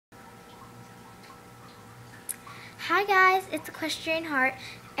Hi guys, it's Equestrian Heart,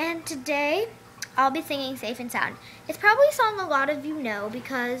 and today I'll be singing Safe and Sound. It's probably a song a lot of you know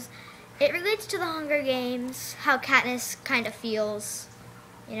because it relates to the Hunger Games, how Katniss kind of feels,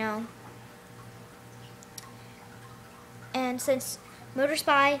 you know. And since Motor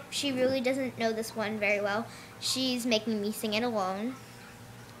Spy, she really doesn't know this one very well, she's making me sing it alone.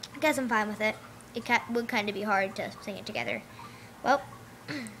 I guess I'm fine with it. It would kind of be hard to sing it together. Well,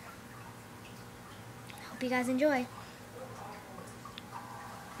 hope you guys enjoy.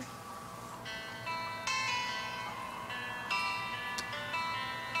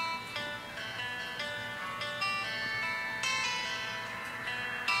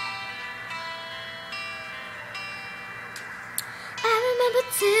 I remember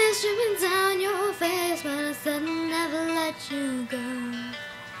tears streaming down your face when I said I'd never let you go.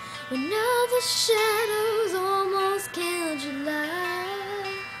 When all the shadows almost killed your love.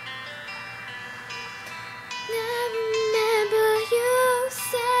 I remember you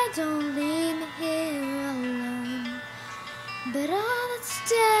said don't leave me here alone. But all that's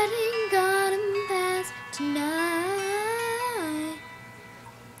dead and gone and past tonight.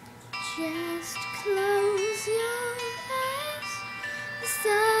 Just close your eyes. The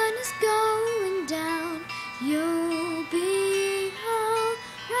sun is going down. You'll be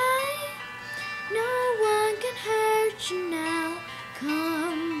alright. No one can hurt you now.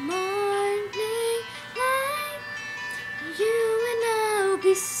 Come morning light, you and I'll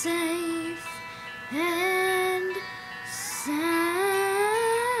be safe and sound.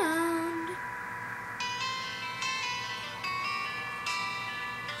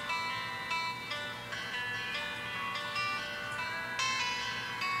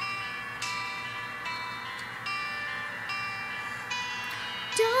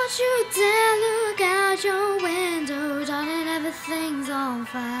 Don't you dare look out your window, darling, everything's on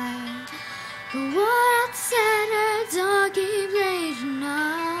fire. The war outside our door keeps raging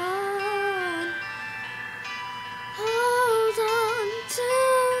on. Hold on to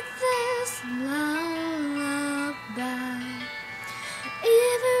this lullaby,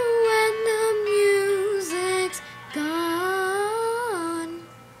 even when the music's gone,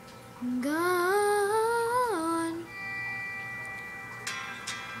 gone.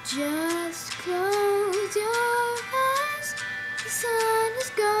 Just close your eyes, the sun is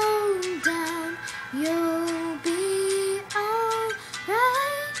going down, you'll be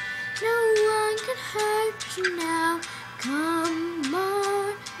alright, no one can hurt you now, come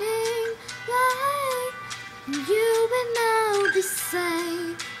morning light, you and I'll be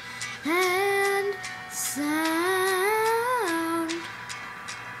safe and sound.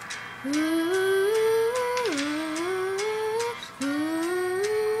 Ooh.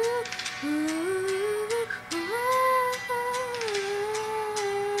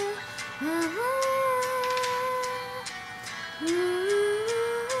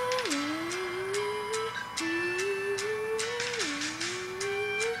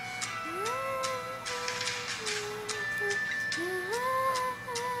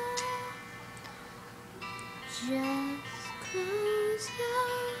 Just close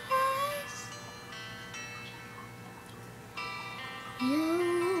your eyes.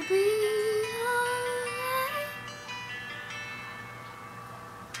 You'll be alright.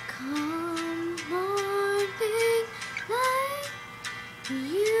 Come morning light,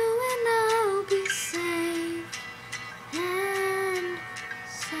 you and I'll be safe and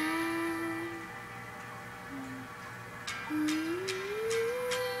sound.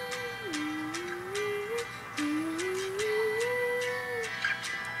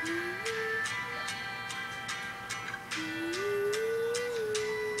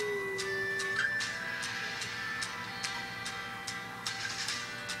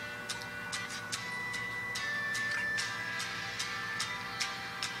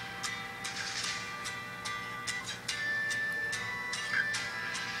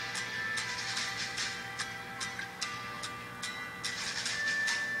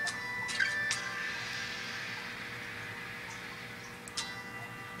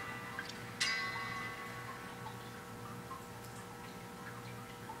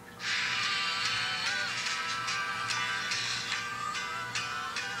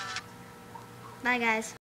 Bye guys.